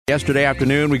Yesterday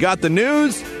afternoon, we got the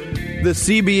news. The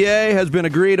CBA has been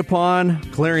agreed upon,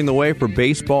 clearing the way for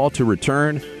baseball to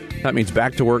return. That means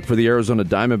back to work for the Arizona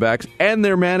Diamondbacks and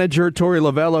their manager, Torey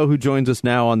Lovullo, who joins us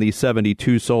now on the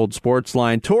 72 Sold Sports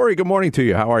Line. Torey, good morning to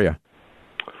you. How are you?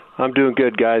 I'm doing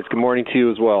good, guys. Good morning to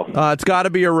you as well. It's got to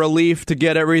be a relief to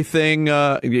get everything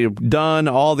done,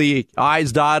 all the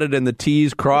I's dotted and the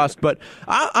T's crossed. But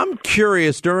I'm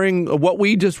curious, during what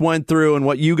we just went through and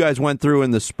what you guys went through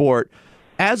in the sport,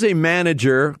 as a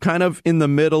manager, kind of in the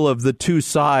middle of the two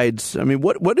sides, I mean,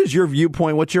 what is your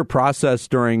viewpoint? What's your process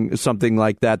during something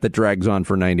like that drags on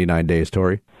for 99 days,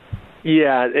 Torey?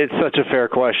 Yeah, it's such a fair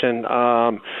question.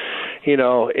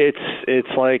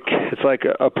 It's like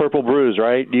a purple bruise,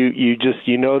 right?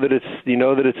 You know that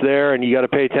it's there, and you got to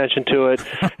pay attention to it,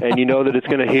 and you know that it's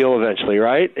going to heal eventually,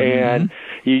 right? Mm-hmm. And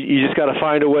you just got to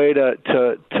find a way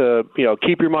to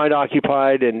keep your mind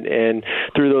occupied, and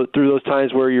through those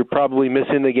times where you're probably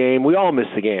missing the game. We all miss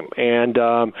the game, and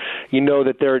you know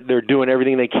that they're doing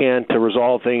everything they can to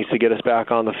resolve things to get us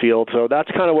back on the field. So that's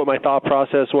kind of what my thought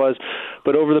process was.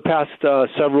 But over the past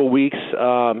several weeks,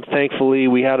 thankfully,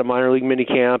 we had a minor league mini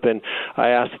camp, and I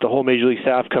asked the whole Major League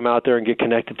staff come out there and get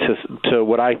connected to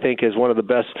what I think is one of the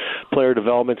best player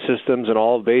development systems in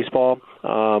all of baseball.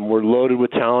 We're loaded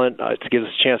with talent. It gives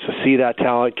us a chance to see that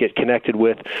talent, get connected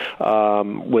with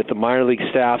the minor league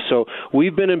staff. So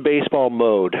we've been in baseball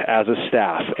mode as a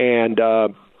staff, and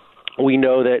we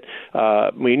know that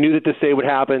we knew that this day would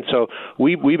happen, so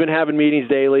we've been having meetings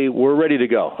daily. We're ready to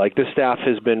go. Like, this staff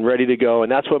has been ready to go,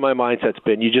 and that's what my mindset's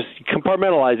been. You just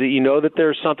compartmentalize it. You know that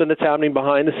there's something that's happening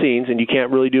behind the scenes, and you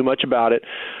can't really do much about it,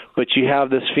 but you have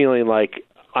this feeling like,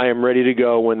 I am ready to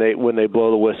go when they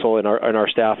blow the whistle, and our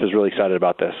staff is really excited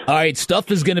about this. All right,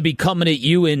 stuff is going to be coming at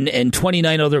you and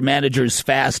 29 other managers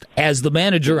fast. As the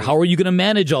manager, how are you going to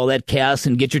manage all that chaos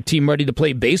and get your team ready to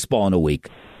play baseball in a week?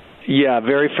 Yeah,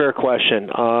 very fair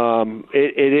question.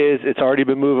 It's already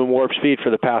been moving warp speed for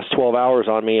the past 12 hours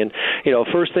on me. And,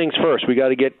 first things first, we got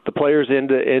to get the players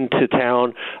into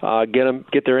town,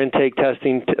 get their intake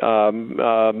testing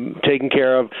taken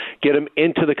care of, get them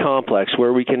into the complex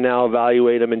where we can now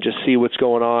evaluate them and just see what's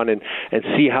going on and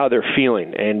see how they're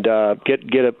feeling, and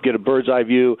get a bird's eye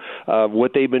view of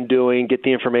what they've been doing, get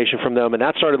the information from them. And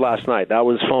that started last night. That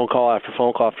was phone call after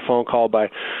phone call after phone call by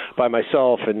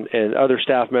myself and other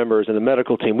staff members and the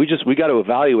medical team. We got to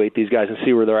evaluate these guys and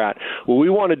see where they're at. What we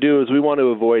want to do is we want to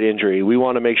avoid injury. We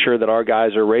want to make sure that our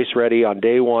guys are race ready on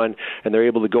day one, and they're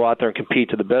able to go out there and compete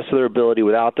to the best of their ability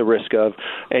without the risk of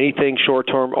anything short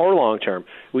term or long term.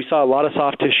 We saw a lot of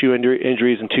soft tissue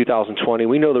injuries in 2020.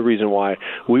 We know the reason why.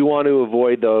 We want to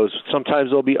avoid those.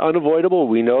 Sometimes they'll be unavoidable.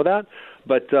 We know that.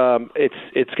 But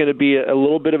it's going to be a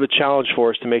little bit of a challenge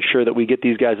for us to make sure that we get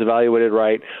these guys evaluated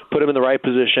right, put them in the right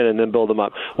position, and then build them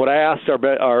up. What I asked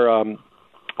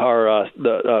our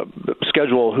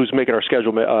schedule, who's making our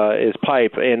schedule, is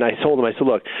Pipe, and I told him, I said,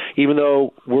 look, even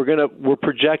though we're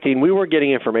projecting, we weren't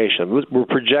getting information. We're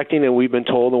projecting, and we've been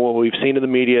told, and what we've seen in the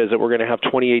media is that we're going to have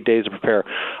 28 days to prepare.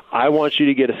 I want you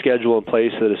to get a schedule in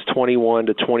place that is 21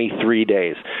 to 23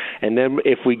 days, and then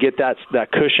if we get that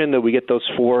cushion, that we get those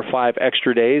 4 or 5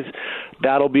 extra days,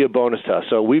 that'll be a bonus to us.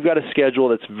 So we've got a schedule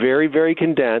that's very, very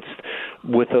condensed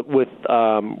with something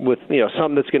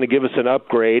that's going to give us an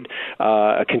upgrade,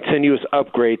 a continuous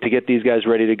upgrade to get these guys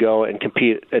ready to go and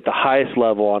compete at the highest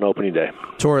level on opening day.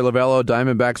 Torey Lovullo,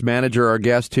 Diamondbacks manager, our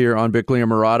guest here on Bickley and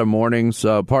Murata Mornings.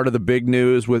 Part of the big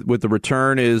news with the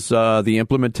return is the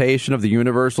implementation of the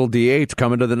universal DH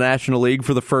coming to the National League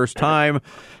for the first time.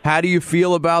 How do you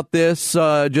feel about this?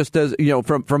 Just as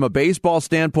from a baseball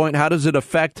standpoint, how does it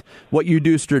affect what you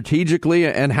do strategically,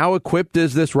 and how equipped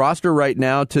is this roster right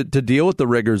now to deal with the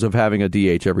rigors of having a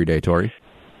DH every day, Torey?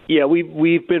 Yeah,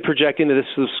 we've been projecting that this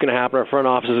is going to happen. Our front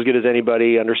office is as good as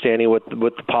anybody, understanding what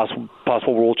the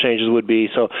possible rule changes would be.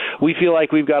 So we feel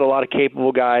like we've got a lot of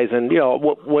capable guys, and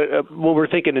what we're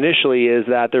thinking initially is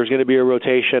that there's going to be a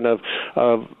rotation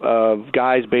of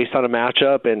guys based on a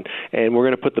matchup, and we're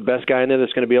going to put the best guy in there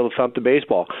that's going to be able to thump the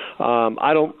baseball.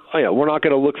 We're not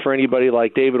going to look for anybody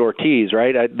like David Ortiz,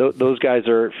 right? Those guys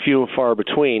are few and far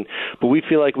between, but we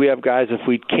feel like we have guys, if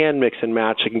we can mix and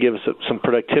match, that can give us some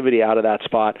productivity out of that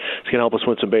spot. It's going to help us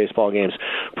win some baseball games.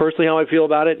 personally how I feel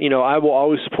about it, I will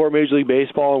always support Major League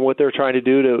Baseball and what they're trying to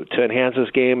do to enhance this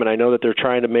game, and I know that they're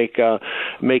trying to make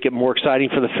it more exciting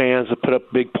for the fans to put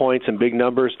up big points and big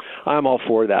numbers. I'm all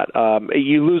for that.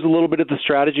 You lose a little bit of the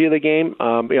strategy of the game.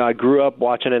 I grew up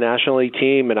watching a National League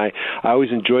team, and I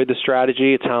always enjoyed the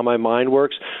strategy. It's how my mind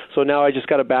works. So now I just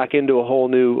got to back into a whole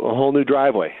new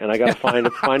driveway, and I got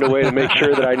to find a way to make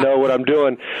sure that I know what I'm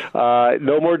doing.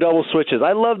 No more double switches.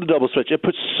 I love the double switch. It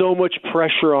puts so much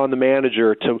pressure on the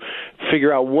manager to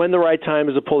figure out when the right time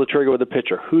is to pull the trigger with the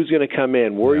pitcher. Who's going to come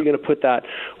in? Where are you going to put that?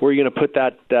 Where are you going to put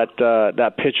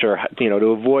that pitcher? To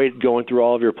avoid going through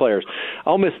all of your players.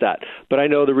 I'll miss that, but I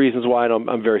know the reasons why, and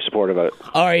I'm very supportive of it.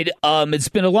 All right, it's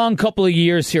been a long couple of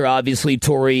years here, obviously,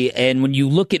 Torey, and when you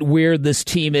look at where this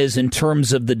team is in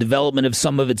terms of the development of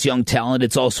some of its young talent,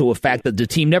 it's also a fact that the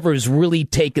team never has really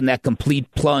taken that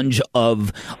complete plunge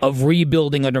of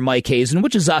rebuilding under Mike Hazen,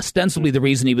 which is ostensibly the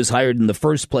reason he was hired in the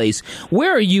first place.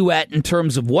 Where are you at in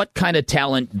terms of what kind of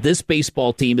talent this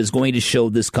baseball team is going to show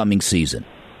this coming season?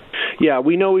 Yeah,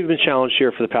 we know we've been challenged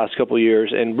here for the past couple of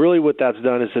years, and really what that's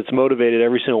done is it's motivated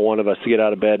every single one of us to get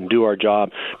out of bed and do our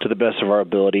job to the best of our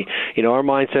ability. Our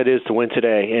mindset is to win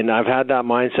today, and I've had that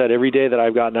mindset every day that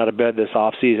I've gotten out of bed this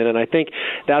offseason, and I think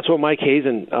that's what Mike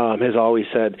Hazen has always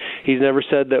said. He's never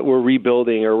said that we're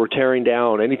rebuilding or we're tearing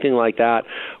down, anything like that.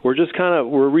 We're just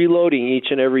we're reloading each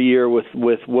and every year with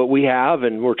what we have,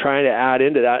 and we're trying to add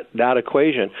into that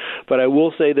equation. But I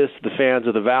will say this to the fans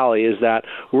of the Valley is that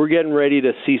we're getting ready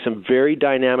to see some very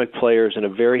dynamic players in a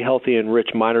very healthy and rich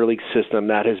minor league system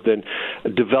that has been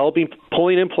developing,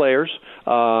 pulling in players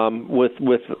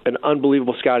with an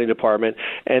unbelievable scouting department,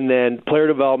 and then player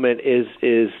development is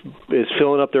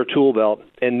filling up their tool belt.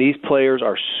 And these players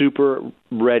are super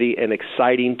ready and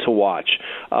exciting to watch.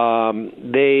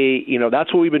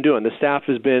 That's what we've been doing. The staff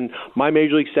my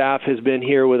Major League staff has been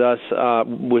here with us,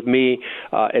 with me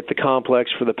at the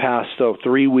complex for the past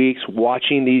 3 weeks,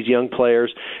 watching these young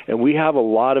players, and we have a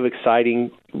lot of exciting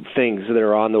things that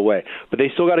are on the way. But they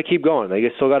still got to keep going. They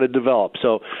still got to develop.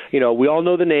 So, we all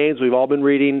know the names. We've all been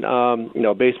reading,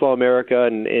 Baseball America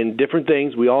and different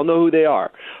things. We all know who they are.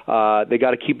 They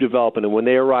got to keep developing, and when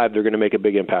they arrive, they're going to make a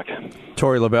big impact.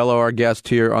 Torey Lovullo, our guest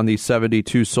here on the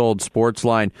 72 Sold Sports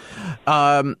Line.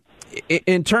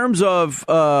 In terms of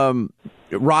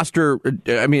roster,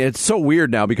 I mean, it's so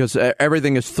weird now because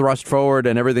everything is thrust forward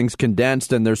and everything's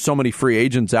condensed, and there's so many free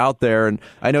agents out there. And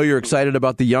I know you're excited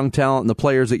about the young talent and the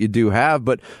players that you do have,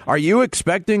 but are you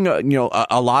expecting a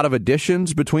lot of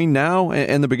additions between now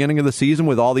and the beginning of the season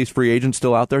with all these free agents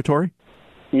still out there, Torey?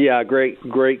 Yeah,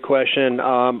 great question.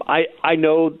 I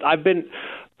know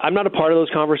I'm not a part of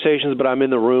those conversations, but I'm in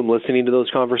the room listening to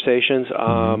those conversations.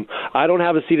 I don't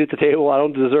have a seat at the table. I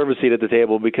don't deserve a seat at the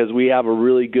table because we have a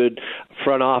really good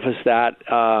front office that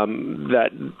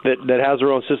has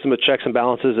their own system of checks and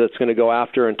balances that's going to go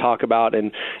after and talk about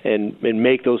and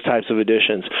make those types of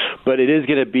additions. But it's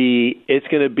going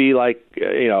to be like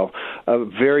a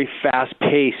very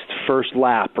fast-paced first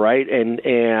lap, right?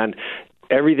 And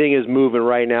everything is moving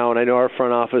right now, and I know our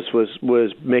front office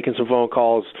was making some phone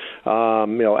calls,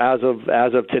 as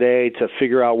of today to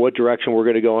figure out what direction we're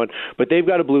going to go in. But they've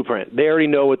got a blueprint. They already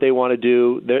know what they want to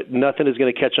do. Nothing is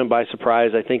going to catch them by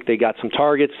surprise. I think they got some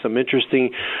targets, some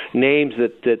interesting names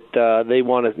that they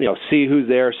want to see who's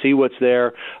there, see what's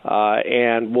there,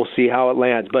 and we'll see how it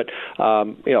lands. But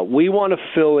we want to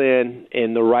fill in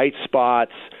the right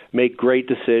spots, make great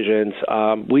decisions.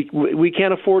 We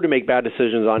can't afford to make bad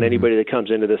decisions on anybody that comes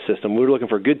into this system. We're looking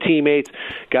for good teammates,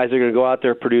 guys that are going to go out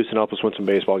there, produce, and help us win some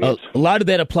baseball games. A lot of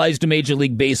that applies to Major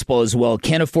League Baseball as well.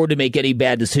 Can't afford to make any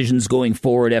bad decisions going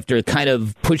forward after kind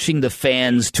of pushing the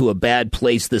fans to a bad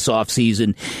place this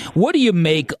offseason. What do you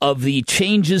make of the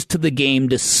changes to the game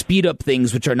to speed up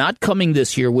things, which are not coming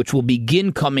this year, which will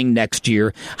begin coming next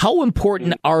year? How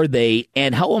important are they,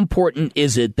 and how important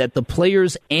is it that the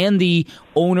players and the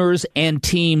owners and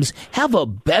teams have a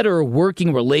better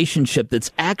working relationship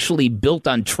that's actually built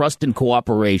on trust and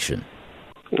cooperation?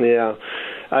 Yeah.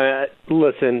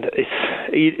 Listen,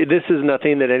 this is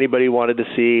nothing that anybody wanted to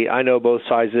see. I know both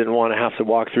sides didn't want to have to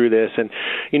walk through this. And,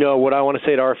 what I want to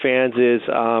say to our fans is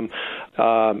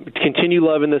continue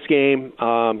loving this game,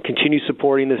 continue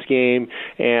supporting this game,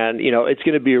 and, it's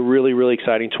going to be a really, really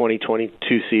exciting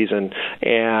 2022 season.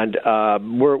 And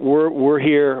we're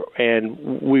here,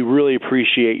 and we really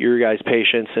appreciate your guys'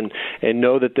 patience and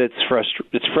know that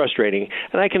it's frustrating.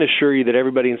 And I can assure you that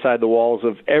everybody inside the walls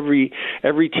of every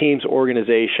team's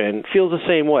organization feels the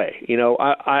same way.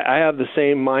 I have the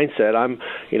same mindset. I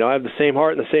have the same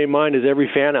heart and the same mind as every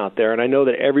fan out there, and I know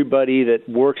that everybody that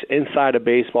works inside of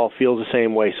baseball feels the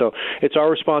same way. So it's our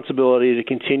responsibility to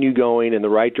continue going in the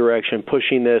right direction,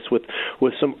 pushing this with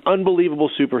some unbelievable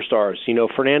superstars.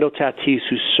 Fernando Tatis,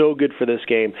 who's so good for this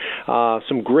game.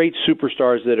 Some great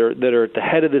superstars that are at the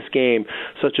head of this game,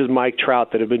 such as Mike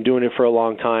Trout, that have been doing it for a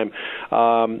long time.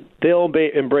 They'll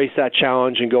embrace that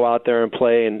challenge and go out there and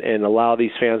play and allow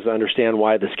these fans to understand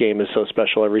why this game is so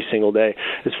special every single day.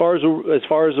 As far as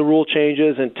the rule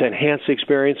changes and to enhance the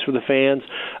experience for the fans,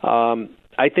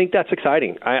 I think that's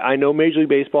exciting. I know Major League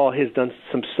Baseball has done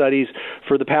some studies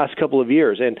for the past couple of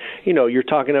years, and you're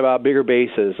talking about bigger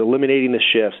bases, eliminating the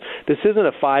shifts. This isn't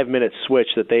a 5-minute switch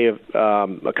that they have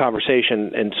a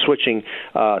conversation and switching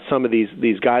some of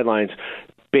these guidelines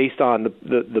based on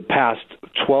the past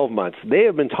 12 months. They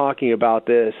have been talking about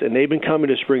this, and they've been coming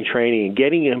to spring training and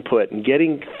getting input and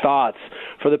getting thoughts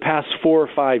for the past 4 or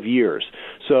 5 years.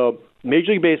 So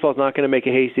Major League Baseball is not going to make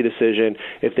a hasty decision.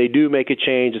 If they do make a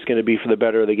change, it's going to be for the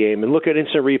better of the game. And look at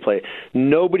instant replay.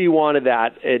 Nobody wanted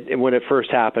that when it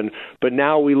first happened, but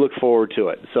now we look forward to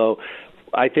it. So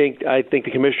I think the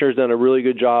commissioner's done a really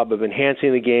good job of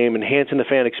enhancing the game, enhancing the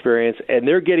fan experience, and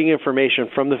they're getting information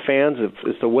from the fans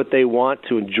as to what they want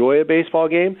to enjoy a baseball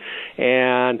game.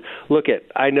 And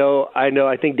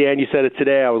I think, Dan, you said it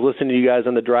today. I was listening to you guys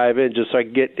on the drive-in just so I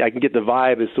can get the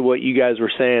vibe as to what you guys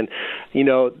were saying.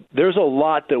 There's a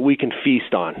lot that we can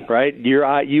feast on, right?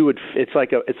 It's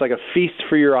like a feast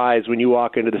for your eyes when you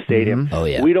walk into the stadium. Mm-hmm. Oh,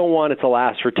 yeah. We don't want it to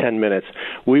last for 10 minutes.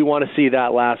 We want to see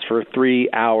that last for 3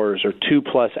 hours or 2+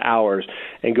 hours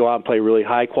and go out and play really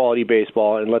high-quality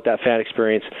baseball and let that fan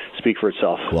experience speak for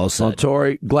itself. Well said. Well,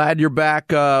 Torey, glad you're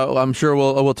back. I'm sure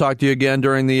we'll talk to you again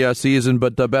during the season,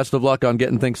 but best of luck on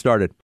getting things started.